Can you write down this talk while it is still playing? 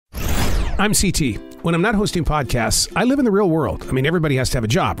I'm CT. When I'm not hosting podcasts, I live in the real world. I mean, everybody has to have a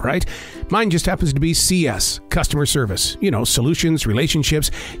job, right? Mine just happens to be CS, customer service. You know, solutions, relationships,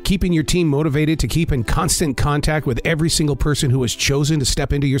 keeping your team motivated to keep in constant contact with every single person who has chosen to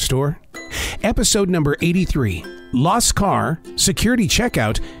step into your store. Episode number 83, Lost Car, Security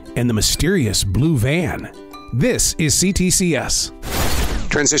Checkout, and the Mysterious Blue Van. This is C.T.C.S.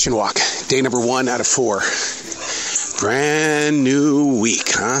 Transition walk, day number 1 out of 4. Brand new week,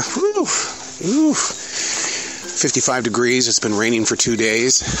 huh? Woo. 55 degrees. It's been raining for 2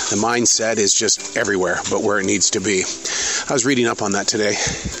 days. The mindset is just everywhere but where it needs to be. I was reading up on that today.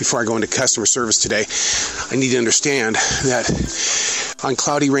 Before I go into customer service today, I need to understand that on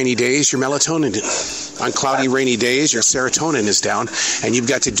cloudy, rainy days, your melatonin, on cloudy, rainy days, your serotonin is down, and you've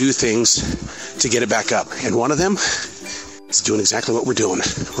got to do things to get it back up. And one of them is doing exactly what we're doing.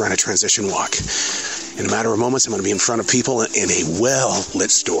 We're on a transition walk. In a matter of moments, I'm going to be in front of people in a well-lit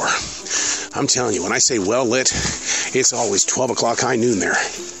store. I'm telling you, when I say well-lit, it's always 12 o'clock high noon there.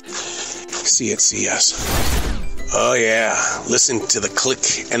 C.T.C.S. Oh, yeah. Listen to the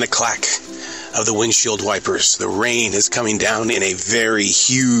click and the clack of the windshield wipers. The rain is coming down in a very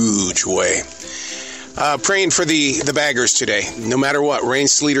huge way. Praying for the baggers today. No matter what, rain,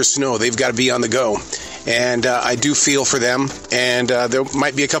 sleet, or snow, they've got to be on the go. And I do feel for them, and there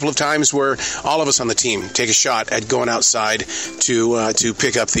might be a couple of times where all of us on the team take a shot at going outside to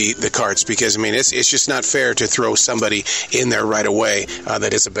pick up the carts, because, I mean, it's just not fair to throw somebody in there right away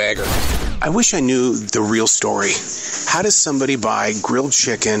that is a bagger. I wish I knew the real story. How does somebody buy grilled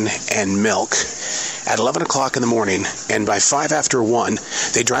chicken and milk at 11 o'clock in the morning, and by 5 after 1,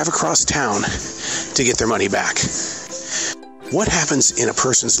 they drive across town to get their money back? What happens in a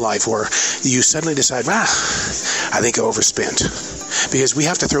person's life where you suddenly decide, I think I overspent? Because we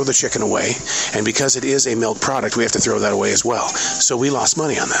have to throw the chicken away, and because it is a milk product, we have to throw that away as well. So we lost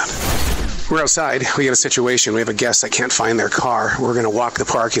money on that. We're outside. We got a situation. We have a guest that can't find their car. We're going to walk the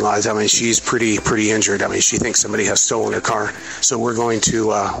parking lot. I mean, she's pretty injured. I mean, she thinks somebody has stolen her car. So we're going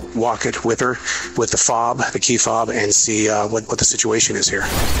to walk it with her, with the key fob, and see what the situation is here.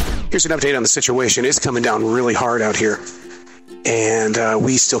 Here's an update on the situation. It's coming down really hard out here. And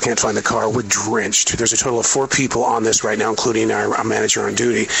we still can't find the car. We're drenched. There's a total of 4 people on this right now, including our manager on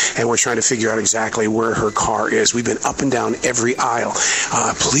duty, and we're trying to figure out exactly where her car is. We've been up and down every aisle.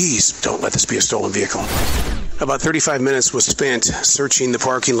 Please don't let this be a stolen vehicle. About 35 minutes was spent searching the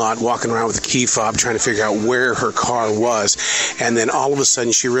parking lot, walking around with the key fob, trying to figure out where her car was. And then all of a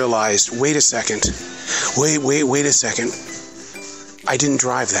sudden she realized, wait a second. I didn't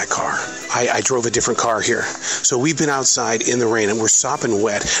drive that car. I drove a different car here. So we've been outside in the rain, and we're sopping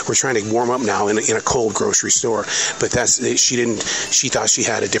wet. We're trying to warm up now in a cold grocery store. But she thought she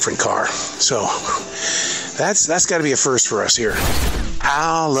had a different car. So that's got to be a first for us here.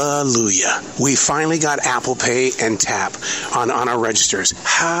 Hallelujah. We finally got Apple Pay and Tap on our registers.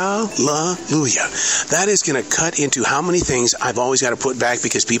 Hallelujah. That is going to cut into how many things I've always got to put back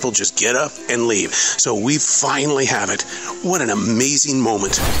because people just get up and leave. So we finally have it. What an amazing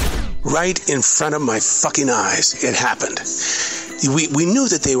moment. Right in front of my fucking eyes, it happened. We knew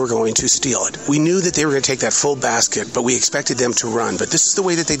that they were going to steal it. We knew that they were going to take that full basket, but we expected them to run. But this is the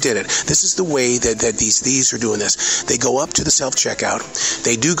way that they did it. This is the way that these thieves are doing this. They go up to the self-checkout.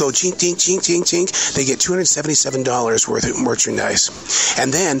 They do go chink, chink, chink, chink, chink. They get $277 worth of merchandise.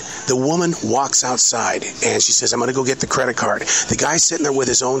 And then the woman walks outside, and she says, I'm going to go get the credit card. The guy's sitting there with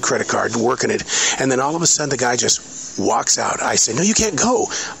his own credit card, working it. And then all of a sudden, the guy just walks out. I say, no, you can't go.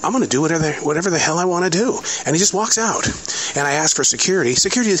 I'm going to do whatever the hell I want to do. And he just walks out. And I ask for security.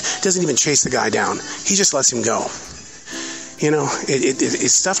 Security doesn't even chase the guy down. He just lets him go. You know,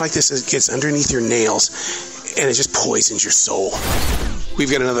 it's stuff like this that gets underneath your nails, and it just poisons your soul. We've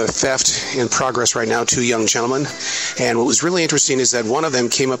got another theft in progress right now, 2 young gentlemen. And what was really interesting is that one of them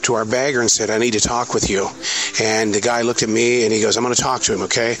came up to our bagger and said, I need to talk with you. And the guy looked at me and he goes, I'm going to talk to him,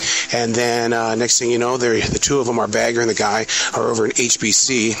 okay? And then next thing you know, the 2 of them, our bagger and the guy, are over in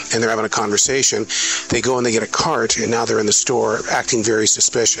HBC, and they're having a conversation. They go and they get a cart, and now they're in the store acting very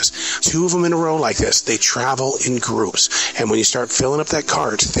suspicious. 2 of them in a row like this. They travel in groups. And when you start filling up that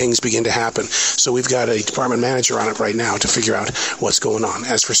cart, things begin to happen. So we've got a department manager on it right now to figure out what's going on.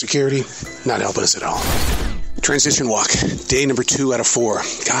 As for security, not helping us at all. Transition walk, day number 2 out of 4.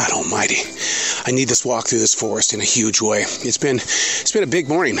 God almighty. I need this walk through this forest in a huge way. It's been a big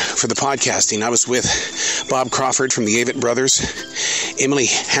morning for the podcasting. I was with Bob Crawford from the Avett Brothers, Emily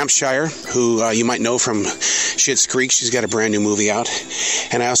Hampshire, who you might know from Schitt's Creek. She's got a brand new movie out.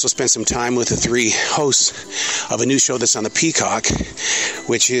 And I also spent some time with the 3 hosts of a new show that's on the Peacock,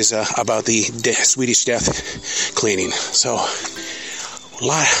 which is about the Swedish death cleaning. So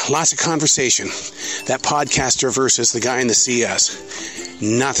Lots of conversation. That podcaster versus the guy in the CS.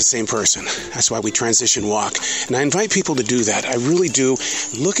 Not the same person. That's why we transition walk. And I invite people to do that. I really do.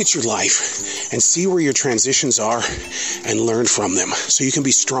 Look at your life and see where your transitions are and learn from them so you can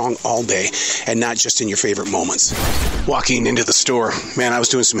be strong all day and not just in your favorite moments. Walking into the store, man, I was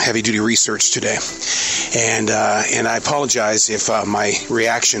doing some heavy-duty research today. And I apologize if my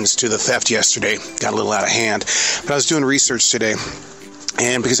reactions to the theft yesterday got a little out of hand. But I was doing research today.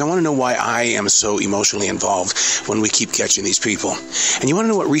 And because I want to know why I am so emotionally involved when we keep catching these people. And you want to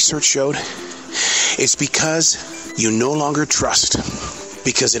know what research showed? It's because you no longer trust,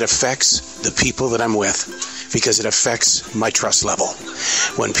 because it affects the people that I'm with, because it affects my trust level.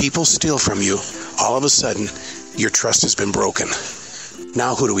 When people steal from you, all of a sudden, your trust has been broken.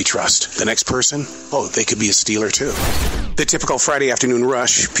 Now who do we trust? The next person? Oh, they could be a stealer too. The typical Friday afternoon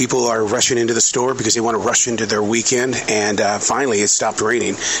rush. People are rushing into the store because they want to rush into their weekend. And finally, it stopped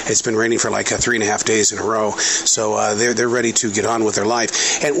raining. It's been raining for like 3.5 days in a row. So they're ready to get on with their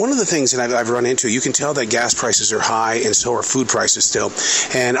life. And one of the things that I've run into, you can tell that gas prices are high and so are food prices still.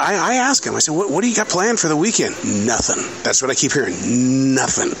 And I ask them, I said, what do you got planned for the weekend? Nothing. That's what I keep hearing.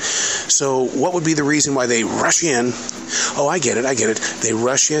 Nothing. So what would be the reason why they rush in? Oh, I get it. They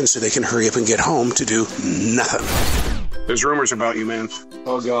rush in so they can hurry up and get home to do nothing. There's rumors about you, man.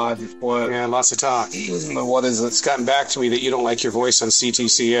 Oh, God. What? Yeah, lots of talk. What is it? It's gotten back to me that you don't like your voice on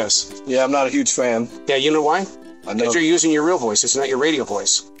C.T.C.S. Yeah, I'm not a huge fan. Yeah, you know why? I know. Because you're using your real voice. It's not your radio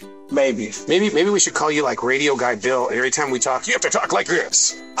voice. Maybe. Maybe we should call you like Radio Guy Bill. Every time we talk, you have to talk like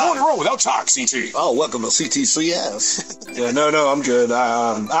this. Go on the road without talk, CT. Oh, welcome to C.T.C.S. Yeah, no, I'm good.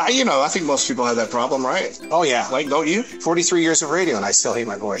 I think most people have that problem, right? Oh, yeah. Like, don't you? 43 years of radio, and I still hate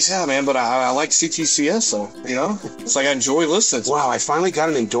my voice. Yeah, man, but I like C.T.C.S, so, it's like I enjoy listening. Wow, I finally got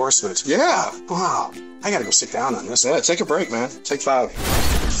an endorsement. Yeah. Wow. I got to go sit down on this. Yeah, take a break, man. Take 5.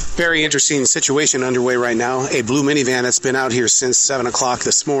 Very interesting situation underway right now. A blue minivan that's been out here since 7 o'clock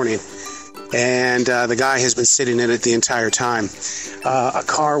this morning. And the guy has been sitting in it the entire time. A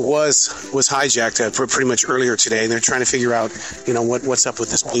car was hijacked pretty much earlier today. They're trying to figure out, what's up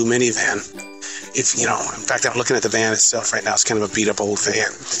with this blue minivan. In fact, I'm looking at the van itself right now. It's kind of a beat-up old van.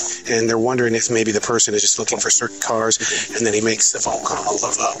 And they're wondering if maybe the person is just looking for certain cars, and then he makes the phone call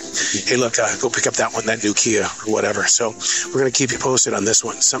of, hey, look, go pick up that new Kia or whatever. So we're going to keep you posted on this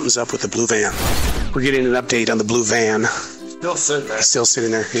one. Something's up with the blue van. We're getting an update on the blue van. Still sitting there. Still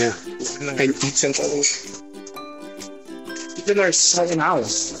sitting there, yeah. And he's been there 7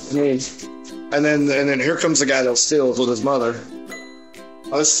 hours. And then here comes the guy that steals with his mother.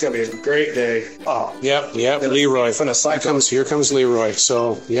 Oh, this is gonna be a great day. Oh, yep. Leroy. Here comes Leroy.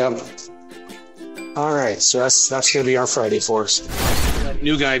 So, yep. All right, so that's gonna be our Friday for us.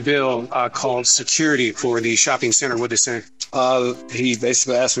 New guy Bill called security for the shopping center. What'd they say? He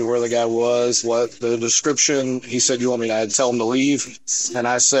basically asked me where the guy was, what the description. He said, you want me to tell him to leave? And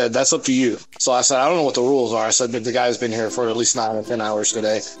I said, that's up to you. So I said, I don't know what the rules are. I said, but the guy's been here for at least 9 or 10 hours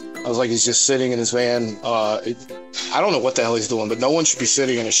today. I was like, he's just sitting in his van. I don't know what the hell he's doing, but no one should be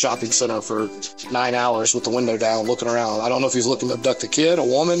sitting in a shopping center for 9 hours with the window down looking around. I don't know if he's looking to abduct a kid, a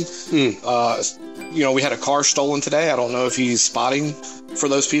woman. We had a car stolen today. I don't know if he's spotting for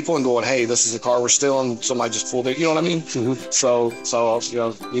those people and going, hey, this is the car we're stealing. Somebody just pulled it. You know what I mean? Mm-hmm. So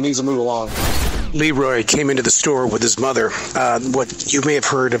he needs to move along. Leroy came into the store with his mother. What you may have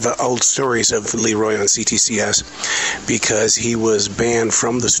heard of old stories of Leroy on C.T.C.S. because he was banned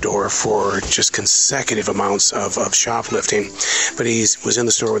from the store for just consecutive amounts of shoplifting. But he was in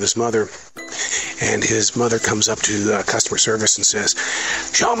the store with his mother, and his mother comes up to customer service and says,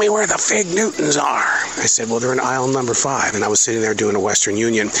 show me where the Fig Newtons are. I said, well, they're in aisle number 5, and I was sitting there doing a Western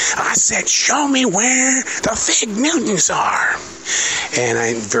Union. I said, show me where the Fig Newtons are. And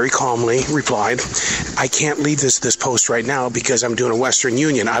I very calmly replied, I can't leave this post right now because I'm doing a Western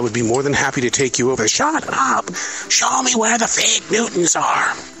Union. I would be more than happy to take you over. Shut up. Show me where the Fig Newtons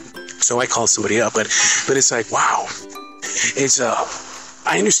are. So I called somebody up, but it's like, wow.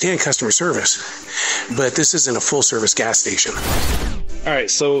 I understand customer service, but this isn't a full-service gas station. All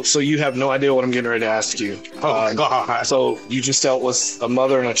right, so you have no idea what I'm getting ready to ask you. Oh, God. So you just dealt with a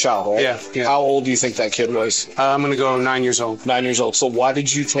mother and a child, right? Yeah. How old do you think that kid was? I'm going to go 9 years old. 9 years old. So why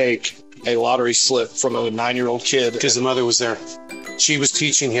did you take a lottery slip from a 9-year-old kid? Because the mother was there. She was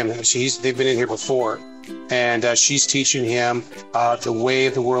teaching him. They've been in here before. And she's teaching him the way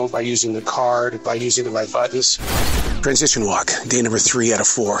of the world by using the card, by using the right buttons. Transition walk, day number 3 out of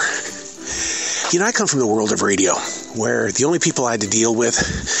 4. I come from the world of radio, where the only people I had to deal with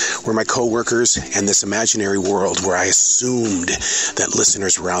were my coworkers and this imaginary world where I assumed that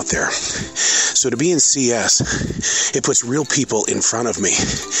listeners were out there. So to be in CS, it puts real people in front of me.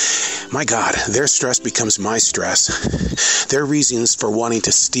 My God, their stress becomes my stress. Their reasons for wanting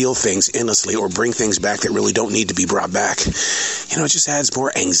to steal things endlessly or bring things back that really don't need to be brought back, it just adds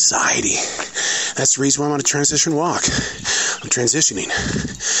more anxiety. That's the reason why I'm on a transition walk. I'm transitioning.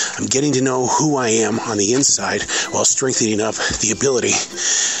 I'm getting to know who I am on the inside while strengthening up the ability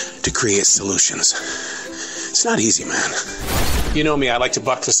to create solutions. It's not easy, man. You know me, I like to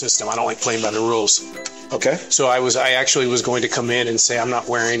buck the system. I don't like playing by the rules. Okay. So I actually was going to come in and say I'm not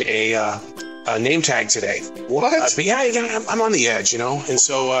wearing a name tag today. What? But yeah, I'm on the edge, And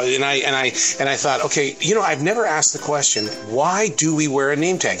so and I thought, okay, I've never asked the question, why do we wear a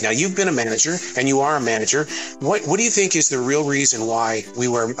name tag? Now you've been a manager and you are a manager. What do you think is the real reason why we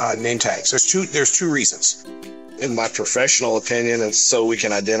wear name tags? There's two reasons. In my professional opinion, it's so we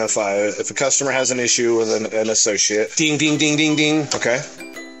can identify if a customer has an issue with an associate. Ding, ding, ding, ding, ding. Okay.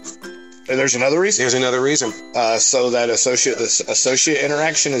 And there's another reason? There's another reason. So that associate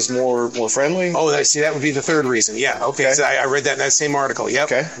interaction is more friendly? Oh, that would be the third reason. Yeah, okay. So I read that in that same article. Yep.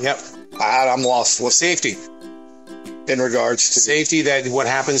 Okay. Yep. I'm lost. Well, safety. In regards to safety, that what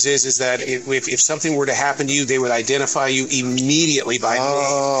happens is that if something were to happen to you, they would identify you immediately by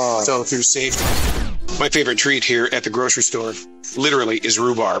name. So through safety. My favorite treat here at the grocery store, literally, is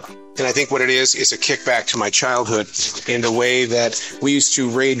rhubarb. And I think what it is a kickback to my childhood in the way that we used to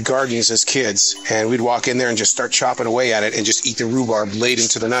raid gardens as kids. And we'd walk in there and just start chopping away at it and just eat the rhubarb late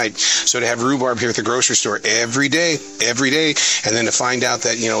into the night. So to have rhubarb here at the grocery store every day, and then to find out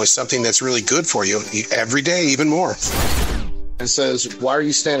that, it's something that's really good for you every day, even more. And says, why are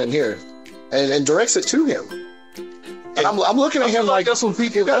you standing here? And directs it to him. And I'm looking at him like that's what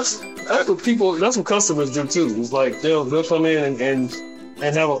customers do too. It's like they'll come in and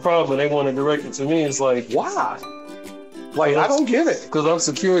have a problem and they want to direct it to me. It's like, why? Like, I don't get it. Because I'm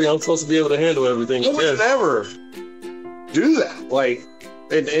security, I'm supposed to be able to handle everything. I would never do that. Like,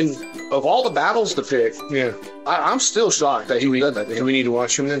 and of all the battles to pick, I'm still shocked that he did that. Do we need to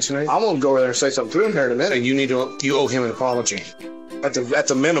watch him then tonight? I'm gonna go over there and say something to him here in a minute. You owe him an apology. At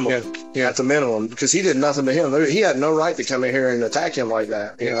the minimum. Yeah. At the minimum. Because he did nothing to him. He had no right to come in here and attack him like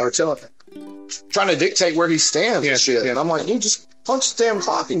that. Or tell him. Trying to dictate where he stands and shit. And I'm like, you just punch the damn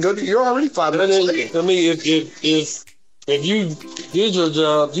clock and go you're already 5 minutes late. I mean, if you did your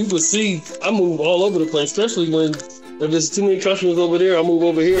job, you would see I move all over the place, especially if there's too many customers over there, I move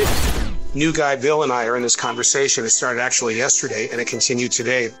over here. New guy Bill and I are in this conversation. It started actually yesterday and it continued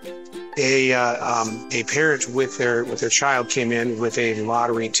today. A parent with their child came in with a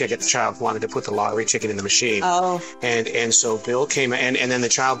lottery ticket. The child wanted to put the lottery ticket in the machine. Oh. And so Bill came in, and then the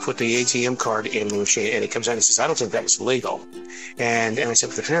child put the ATM card in the machine, and he comes out and he says, I don't think that was legal. And I said,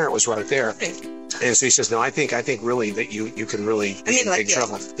 but the parent was right there. And so he says, no, I think really that you can really get in big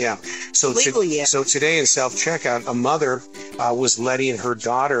trouble. Yeah. So so today in self-checkout, a mother was letting her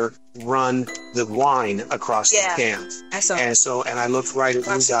daughter run the wine across the can. I saw. And I looked right at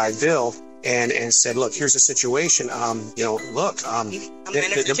this guy, Bill, and said, look, here's the situation. The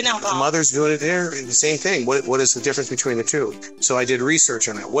mother's doing it there, the same thing. What is the difference between the two? So I did research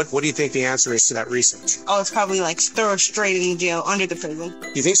on it. What do you think the answer is to that research? Oh, it's probably like throw straight in jail under the prison.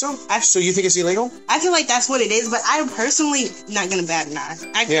 You think so? So you think it's illegal? I feel like that's what it is, but I'm personally not going to bat an eye.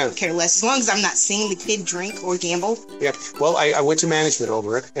 I care less as long as I'm not seeing the kid drink or gamble. Yeah. Well, I went to management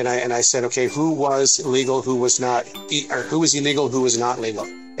over it, and I said, okay, who was legal, who was not, or who was illegal, who was not legal?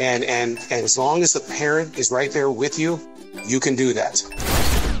 And as long as the parent is right there with you, you can do that.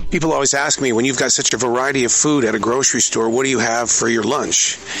 People always ask me, when you've got such a variety of food at a grocery store, what do you have for your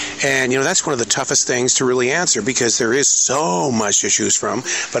lunch? And, that's one of the toughest things to really answer because there is so much to choose from,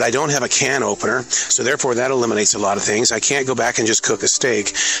 but I don't have a can opener, so therefore that eliminates a lot of things. I can't go back and just cook a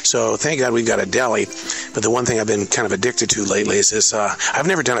steak, so thank God we've got a deli. But the one thing I've been kind of addicted to lately is this, I've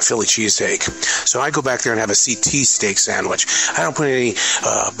never done a Philly cheesesteak, so I go back there and have a C.T.C.S steak sandwich. I don't put any,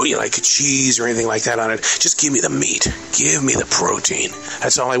 like cheese or anything like that on it. Just give me the meat. Give me the protein.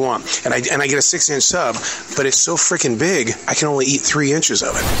 That's all I want. And I get a 6-inch sub, but it's so freaking big, I can only eat 3 inches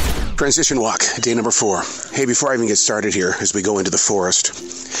of it. Transition walk, day number 4. Hey, before I even get started here, as we go into the forest,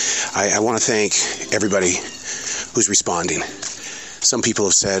 I want to thank everybody who's responding. Some people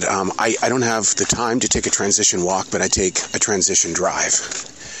have said, I don't have the time to take a transition walk, but I take a transition drive.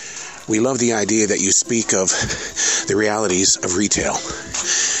 We love the idea that you speak of the realities of retail.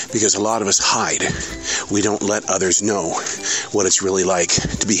 because a lot of us hide. We don't let others know what it's really like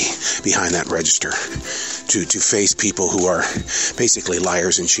to be behind that register, to face people who are basically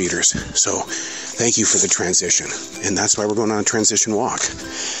liars and cheaters. So thank you for the transition. And that's why we're going on a transition walk.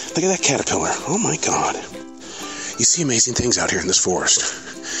 Look at that caterpillar. Oh my God. You see amazing things out here in this forest.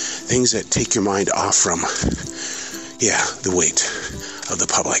 Things that take your mind off from, the weight of the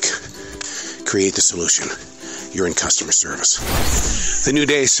public. Create the solution. You're in customer service. The new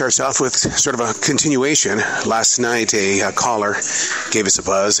day starts off with sort of a continuation. Last night, a caller gave us a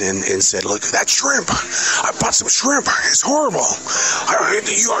buzz and said, look, that shrimp. I bought some shrimp. It's horrible. I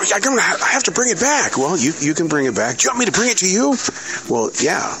have to bring it back. Well, you can bring it back. Do you want me to bring it to you? Well,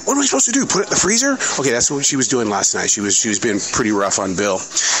 yeah. What am I supposed to do? Put it in the freezer? Okay, that's what she was doing last night. She was being pretty rough on Bill.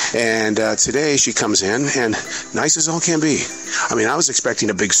 And today she comes in and nice as all can be. I mean, I was expecting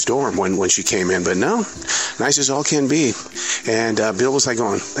a big storm when she came in, but no, nice as all can be. And Bill was like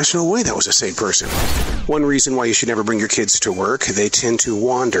going, there's no way that was a sane person. One reason why you should never bring your kids to work, they tend to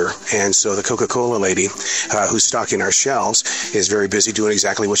wander. And so the Coca-Cola lady who's stocking our shelves is very busy doing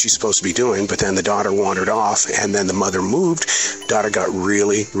exactly what she's supposed to be doing. But then the daughter wandered off and then the mother moved. Daughter got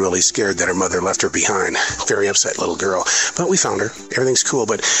really, really scared that her mother left her behind. Very upset little girl. But we found her. Everything's cool.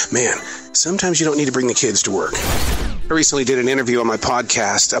 But man, sometimes you don't need to bring the kids to work. I recently did an interview on my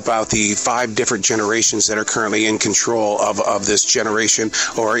podcast about the 5 different generations that are currently in control of this generation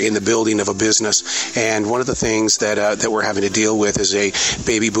or in the building of a business. And one of the things that we're having to deal with is a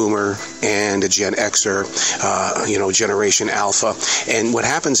baby boomer and a Gen Xer, Generation Alpha. And what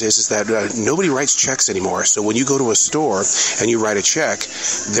happens is that nobody writes checks anymore. So when you go to a store and you write a check,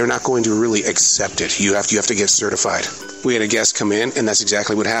 they're not going to really accept it. You have to get certified. We had a guest come in, and that's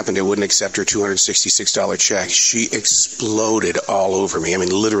exactly what happened. It wouldn't accept her $266 check. She exploded all over me. I mean,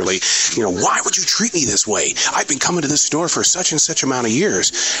 literally, why would you treat me this way? I've been coming to this store for such and such amount of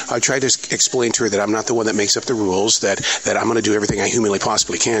years. I tried to explain to her that I'm not the one that makes up the rules, that I'm going to do everything I humanly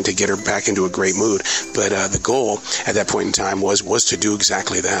possibly can to get her back into a great mood. But the goal at that point in time was to do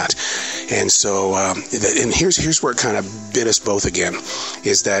exactly that. And so, and here's where it kind of bit us both again,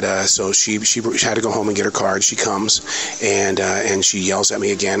 is that so she had to go home and get her card. She comes. And she yells at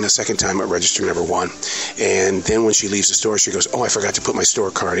me again, the second time at register number 1. And then when she leaves the store, she goes, oh, I forgot to put my store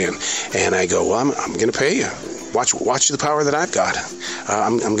card in. And I go, well, I'm going to pay you. Watch the power that I've got.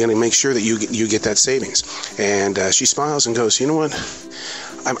 I'm going to make sure that you get that savings. And she smiles and goes, you know what?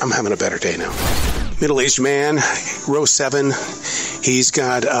 I'm having a better day now. Middle-aged man, row 7. He's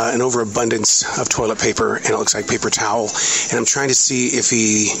got an overabundance of toilet paper, and it looks like paper towel. And I'm trying to see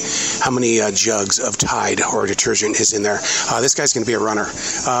how many jugs of Tide or detergent is in there. This guy's going to be a runner.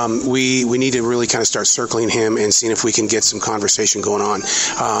 We need to really kind of start circling him and seeing if we can get some conversation going on.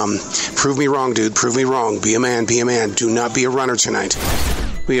 Prove me wrong, dude. Prove me wrong. Be a man. Be a man. Do not be a runner tonight.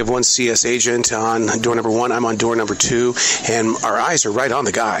 We have one CS agent on door number 1. I'm on door number 2, and our eyes are right on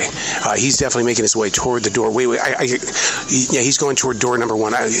the guy. He's definitely making his way toward the door. Wait, he's going toward door number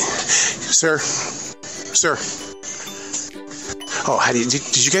 1. Sir. Oh,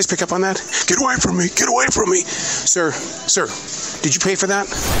 did you guys pick up on that? Get away from me! Get away from me! Sir, did you pay for that?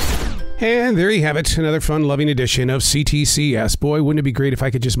 And there you have it, another fun-loving edition of C.T.C.S. Boy, wouldn't it be great if I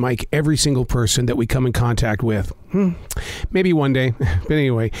could just mic every single person that we come in contact with? Maybe one day. But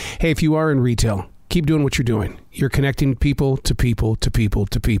anyway, hey, if you are in retail, keep doing what you're doing. You're connecting people to people to people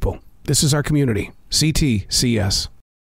to people. This is our community, C.T.C.S.